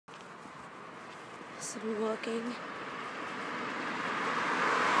So I'm walking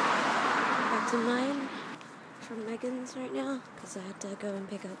back to mine from Megan's right now because I had to go and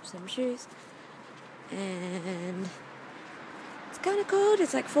pick up some shoes, and it's kind of cold.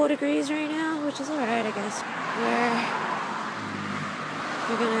 It's like 4 degrees right now, which is alright, I guess.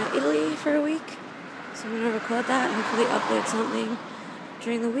 We're going to Italy for a week, so I'm going to record that and hopefully upload something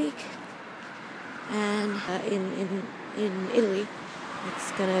during the week. And in Italy,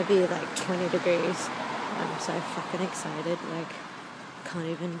 it's gonna be like 20 degrees. I'm so fucking excited. Like, can't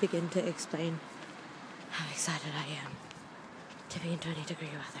even begin to explain how excited I am to be in 20-degree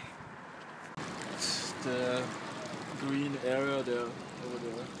weather. It's the green area there, over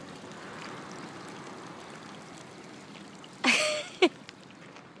there.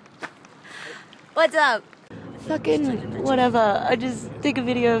 What's up? Fucking whatever. I just take a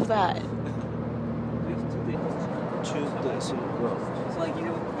video of that. It's like, you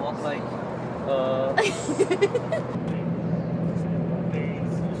know, walk like,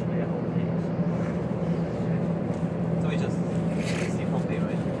 So we just see Pompeii,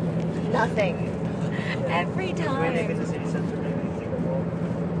 right? Nothing. Every time. The city center,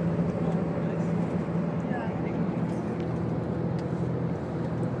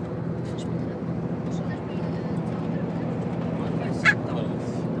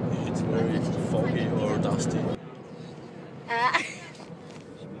 It's very foggy or dusty.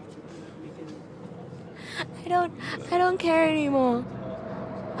 I don't care anymore.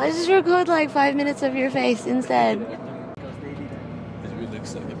 I'll just record like 5 minutes of your face instead. It really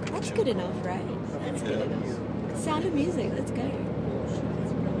looks like a picture. That's good enough, right? That's good enough. Sound of Music, let's go.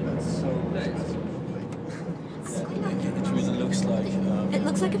 That's so nice. It really looks like It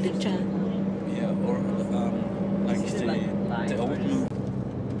looks like a picture. yeah, or like the old movie.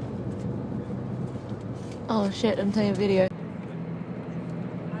 Oh shit, I'm taking a video.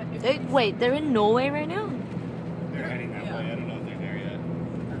 Wait, they're in Norway right now? They're heading that way. I don't know if they're there yet.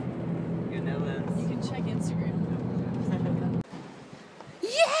 You can check Instagram.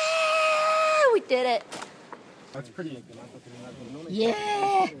 Yeah! We did it! That's pretty.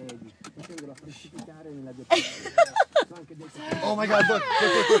 Yeah! Oh my god, look.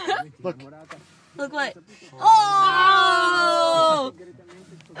 Look. Look what? Oh!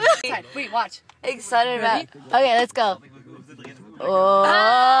 Wait, watch. Excited about. Okay, let's go.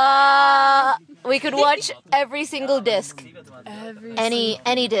 Oh, we could watch every single disc,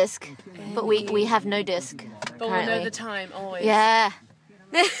 any disc, but we have no disc. But we'll know the time, always. Yeah.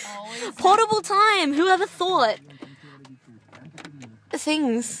 Portable time. Whoever thought?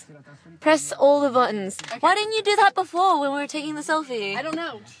 Things. Press all the buttons. Why didn't you do that before when we were taking the selfie? I don't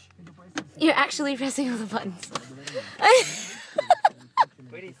know. You're actually pressing all the buttons.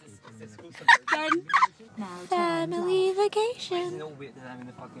 Family vacation. No way that I'm in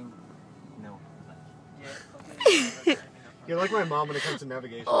the fucking, no. You're like my mom when it comes to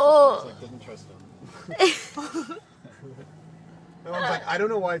navigation. Oh. She like, doesn't trust them. My mom's like, I don't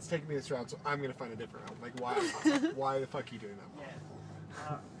know why it's taking me this route, so I'm gonna find a different route. Like, why? Why the fuck are you doing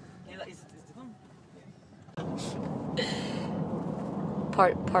that?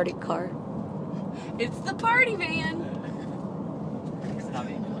 Party car. It's the party van.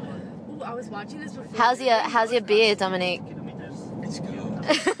 Ooh, I was watching this before. How's your beer, Dominique? It's good.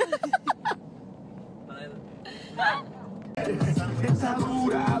 Esa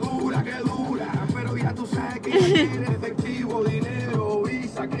dura, dura, que dura, pero ya tú sabes que quiere efectivo, dinero,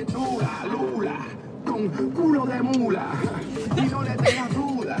 visa, que chula, lula, con culo de mula, y no le tengas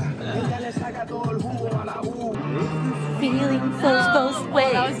duda, ella le saca todo el jugo a la U. Feeling flows both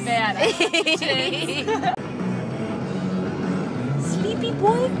ways. That was bad. Sleepy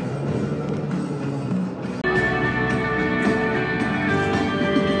boy.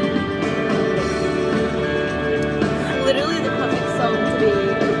 Literally the perfect song to be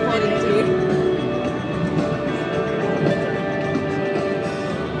recording to.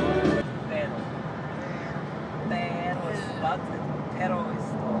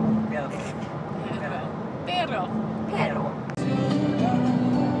 Pero.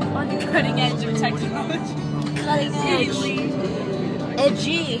 On the cutting edge of technology. Cutting edge.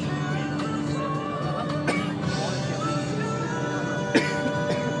 Edgy.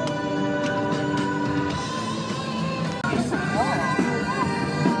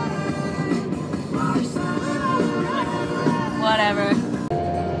 Whatever.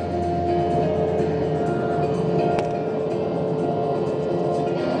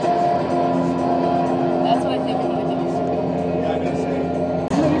 That's what I think we're gonna do. Yeah, I gotta say.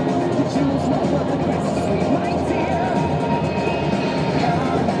 She was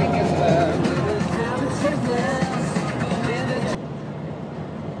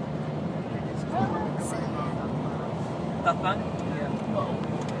Daft Punk?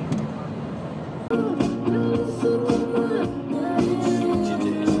 Yeah.